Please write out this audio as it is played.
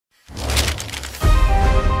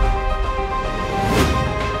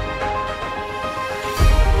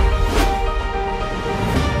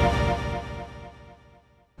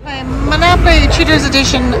Cheaters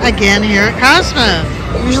Edition again here at Cosmo.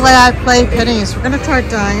 Usually I play pennies. We're going to try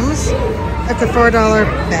dimes at the $4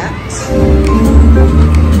 bet.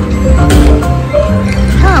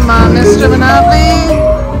 Come on, Mr.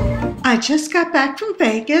 Monopoly. I just got back from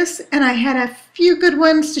Vegas and I had a few good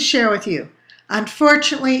wins to share with you.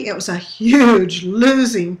 Unfortunately, it was a huge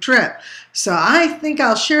losing trip, so I think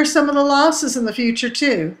I'll share some of the losses in the future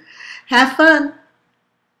too. Have fun.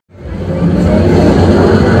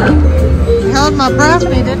 I held my breath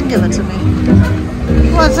and he didn't give it to me.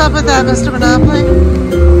 What's up with that, Mr. Monopoly?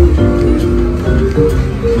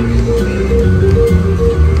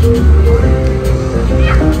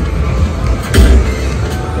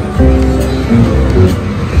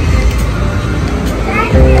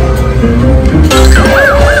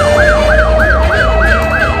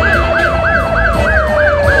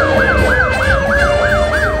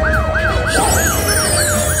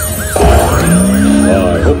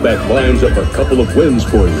 That lines up a couple of wins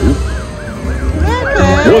for you.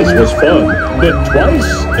 Okay. Once was fun, but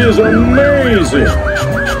twice is amazing.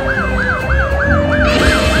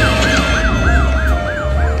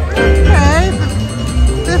 Okay,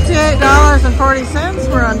 $58.40.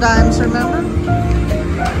 We're on dimes, remember?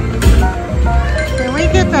 Can we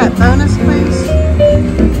get that bonus, please?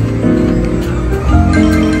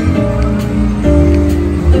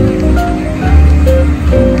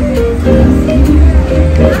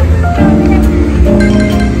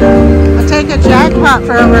 I'll take a jackpot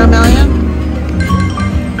for over $1 million.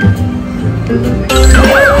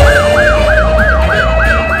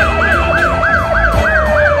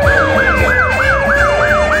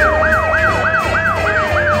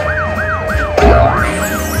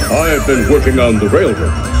 I have been working on the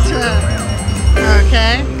railroad.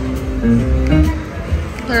 Okay.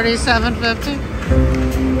 $37.50.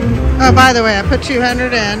 Oh, by the way, I put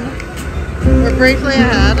 200 in. We're briefly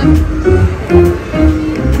ahead.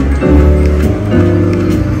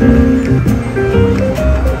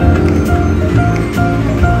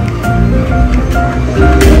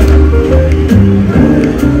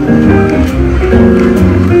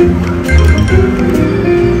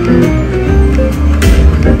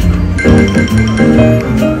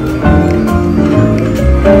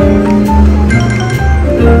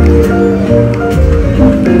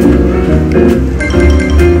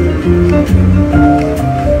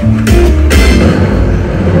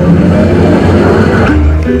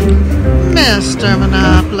 Mr.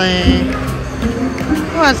 Monopoly,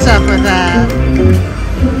 what's up with that?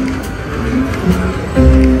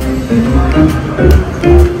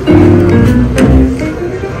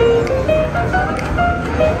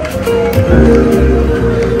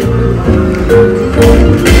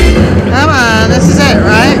 Come on, this is it,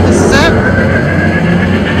 right? This is it?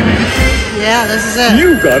 Yeah, this is it.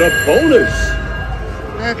 You got a bonus.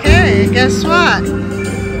 Okay, guess what?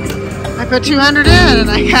 I put 200 in and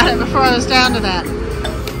I got it before I was down to that.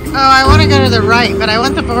 Oh, I want to go to the right, but I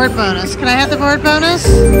want the board bonus. Can I have the board bonus?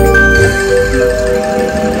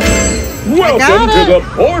 Welcome to the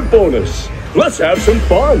board bonus. Let's have some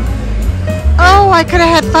fun. Oh, I could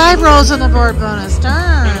have had 5 rolls on the board bonus.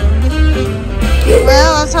 Darn.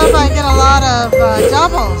 Well, let's hope I get a lot of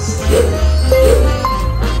doubles.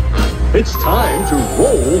 It's time to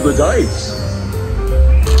roll the dice.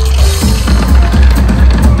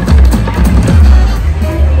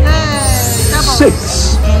 Yay, doubles.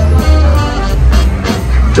 6.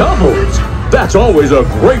 Doubles. That's always a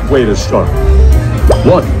great way to start.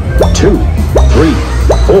 1, 2, 3,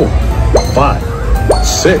 4, 5,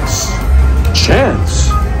 6. Chance.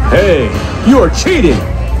 Hey, you're cheating.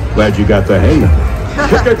 Glad you got the hang of it.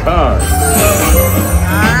 Pick a card.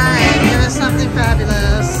 Alright, give us something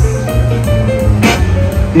fabulous.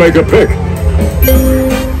 Make a pick.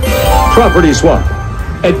 Property swap.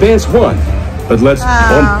 Advance 1. But let's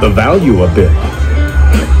bump the value a bit.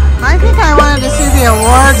 I think I wanted to see the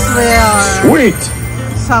awards wheel or Sweet.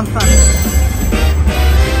 something.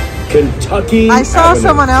 Kentucky I saw Avenue.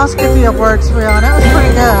 someone else get the awards wheel and it was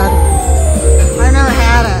pretty good. I never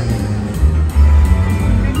had it.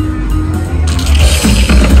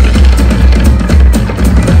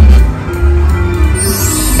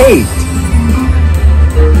 Eight.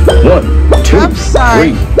 1, 2, Oops,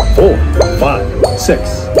 sorry. 3, 4, 5, 6,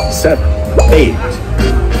 7, 8.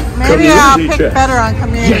 Maybe I'll Community pick chess. better on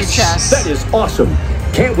community Yes, chess. that is awesome.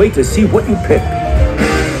 Can't wait to see what you pick.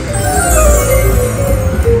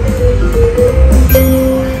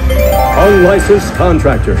 Unlicensed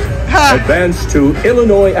contractor. Advance to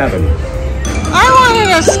Illinois Avenue. I wanted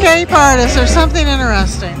a escape artist or something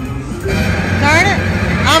interesting. Darn it,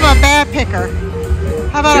 I'm a bad picker.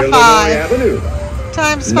 How about a Illinois 5? Avenue.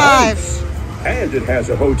 Times 5. Nice. And it has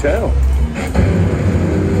a hotel.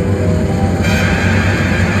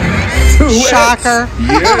 Shocker.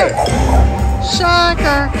 Yeah.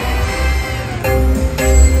 Shocker.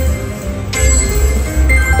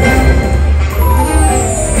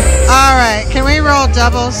 All right, can we roll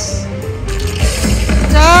doubles?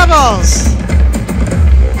 Doubles.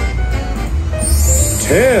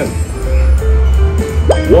 10.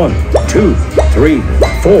 1, 2, 3,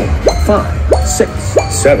 4, 5, 6,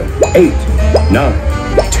 7, 8,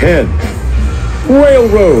 9, 10.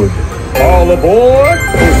 Railroad. All aboard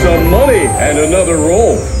for some money and another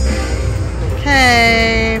roll.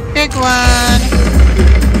 Okay, big one.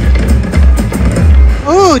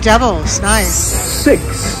 Ooh, doubles, nice.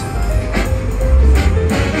 6.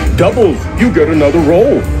 Doubles, you get another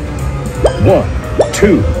roll. 1,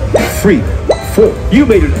 2, 3, 4. You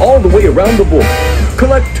made it all the way around the board.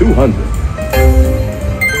 Collect 200.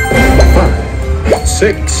 5,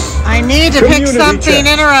 6. I need to pick Community something chest.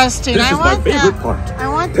 interesting. This I is my want favorite that. part. I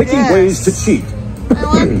want Picking this. ways to cheat. I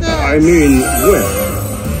want this. I mean, win.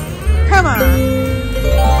 Come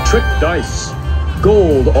on. Trick dice.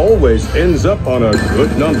 Gold always ends up on a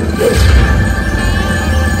good number.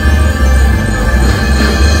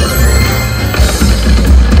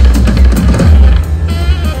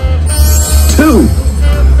 2.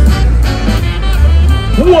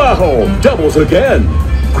 Wow, doubles again.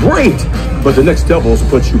 Great, but the next doubles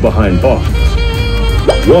puts you behind bars.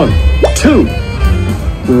 1, 2.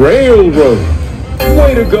 Railroad.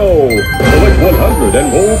 Way to go. Collect 100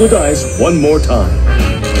 and roll the dice one more time.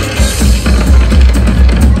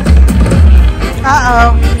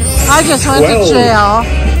 Uh-oh. I just went 12. to jail.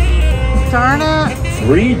 Darn it.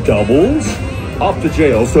 3 doubles. Off to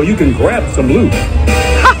jail so you can grab some loot.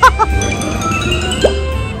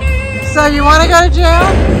 So you want to go to jail?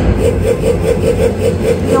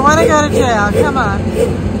 You want to go to jail? Come on. $100.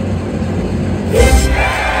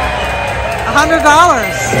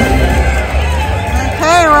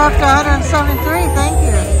 Okay, we're up to 173. Thank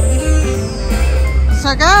you.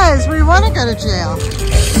 So guys, we want to go to jail.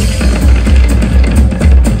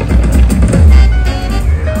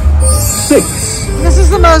 6. This is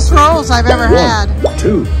the most rolls I've ever 1, had.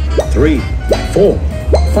 2, 3, 4,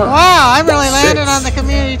 5. Wow, I'm really landing 6. on the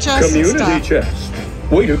community chest Community stuff. chest.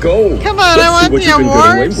 Way to go. Come on, Let's I want see what the you can get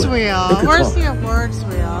away awards with. wheel. Pick a Where's card. the awards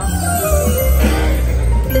wheel?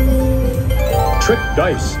 Trick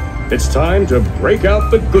dice. It's time to break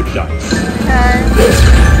out the good dice. Okay.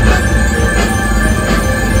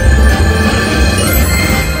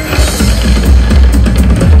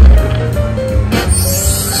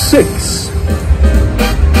 Six.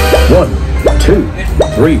 1, 2,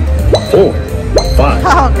 3, 4, 5,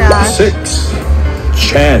 Oh, gosh. 6.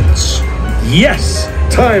 Chance. Yes!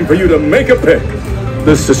 Time for you to make a pick.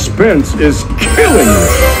 The suspense is killing you.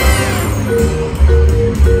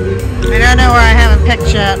 I don't know where I haven't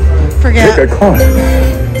picked yet. Forget. Pick a card.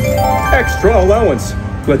 Extra allowance.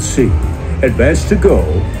 Let's see. Advance to go.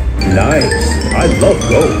 Nice. I love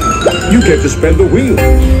go. You get to spin the wheel.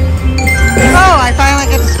 Oh, I finally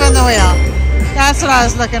get to spin the wheel. That's what I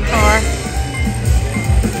was looking for.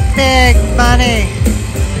 Big money.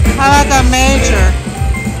 How about the major?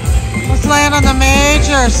 Let's land on the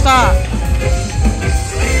major. Stop.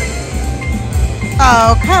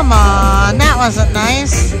 Oh, come on. That wasn't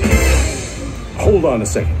nice. Hold on a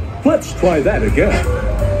second. Let's try that again.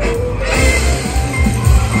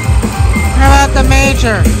 How about the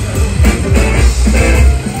major?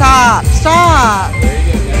 Stop. Stop.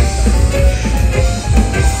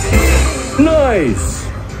 Nice.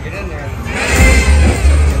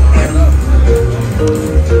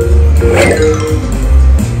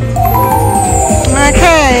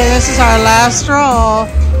 Okay, this is our last roll.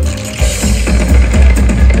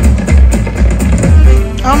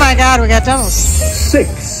 Oh my God, we got doubles. 6.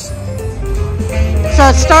 So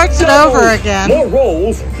it starts it over Doubles. again. More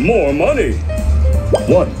rolls, more money.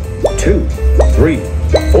 1, 2, 3,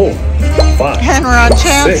 4, 5. And we're on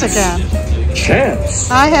chance 6. again.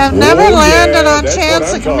 Chance. I have never Oh, landed yeah, on that's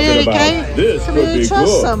chance what and I'm talking about. community This could be trust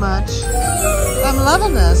good. so much. I'm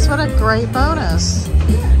loving this. What a great bonus.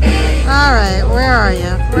 All right, where are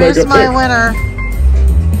you? Where's Make a my pick. winner?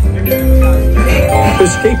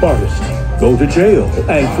 Escape artist. Go to jail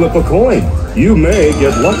and flip a coin. You may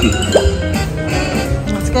get lucky.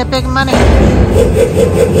 Let's get big money.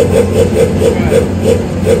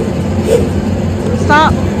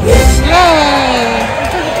 Stop. Yay!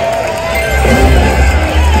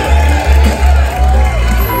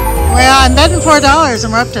 Well, I'm betting $4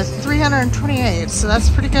 and we're up to 328, so that's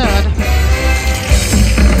pretty good.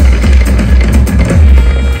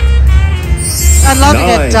 I'd love to 9.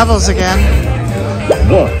 get doubles again.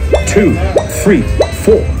 1, 2, 3,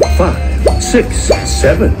 4, 5, 6,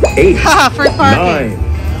 7, 8, Haha, free parking.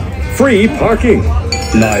 9. Free parking.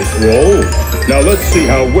 Nice roll. Now let's see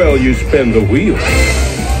how well you spin the wheel.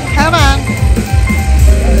 Come on.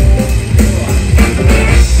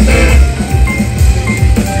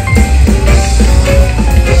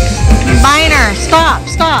 Minor, stop,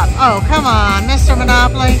 stop. Oh, come on, Mr.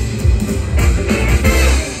 Monopoly.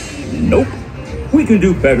 Nope. We can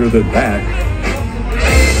do better than that.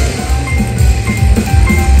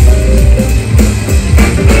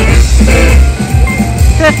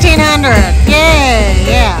 $1,500. Yay,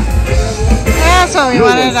 yeah. That's what we No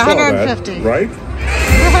wanted, one saw 150. that, right?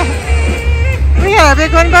 We got a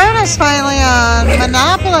big one bonus finally on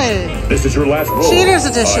Monopoly. This is your last roll. Cheaters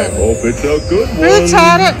edition. I hope it's a good one. Roots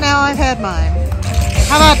had it, now I've had mine.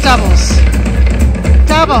 How about doubles?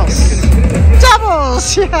 Doubles.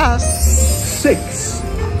 Doubles, yes. 6.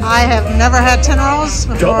 I have never had 10 rolls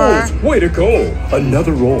before. Doubles. Way to go.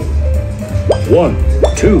 Another roll. 1,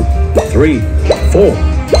 2, 3, 4,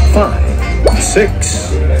 5,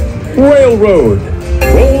 6. Railroad.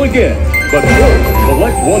 Roll again, but don't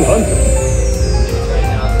collect 100.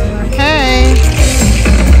 Okay.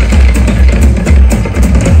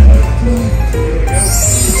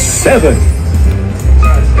 7.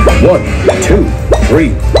 1, 2, 3,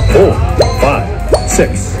 4, 5,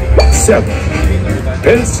 6, 7.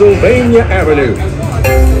 Pennsylvania Avenue.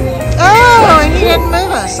 Oh, and he didn't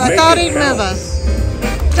move us. I thought he'd move us.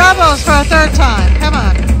 Doubles for a third time. Come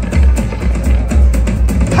on.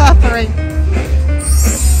 3.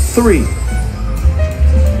 3.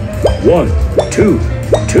 1, 2,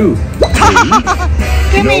 2, 3.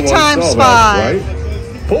 Give me times 5. Right?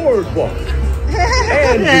 Boardwalk.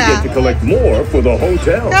 And Yeah. you get to collect more for the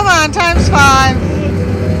hotel. Come on, times 5.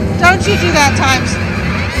 Don't you do that times.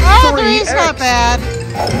 Oh, 3's not 3x. bad.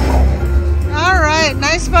 All right,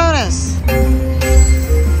 nice bonus.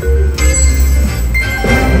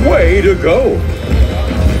 Way to go.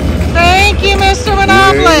 Thank you, Mr. Wait a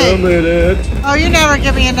Monopoly. minute. Oh, you never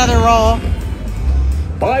give me another roll.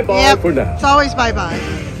 Bye-bye Yep, for now. it's always bye-bye.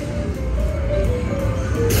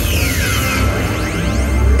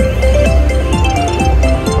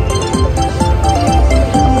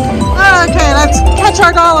 Okay, let's catch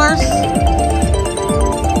our dollars.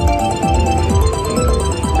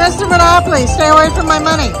 Mr. Monopoly, stay away from my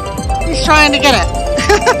money. He's trying to get it.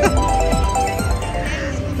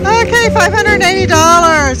 Okay,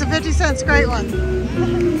 $580 and 50 cents. Great one.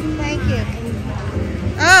 Thank you.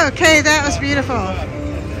 Okay, that was beautiful.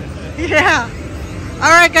 Yeah. All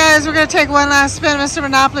right, guys, we're going to take one last spin. Mr.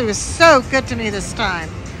 Monopoly was so good to me this time.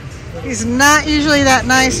 He's not usually that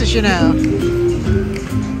nice, as you know.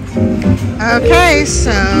 Okay,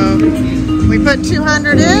 so we put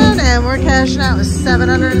 200 in and we're cashing out with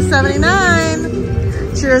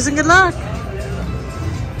 779. Cheers and good luck.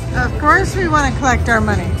 Of course we want to collect our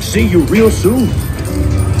money. See you real soon.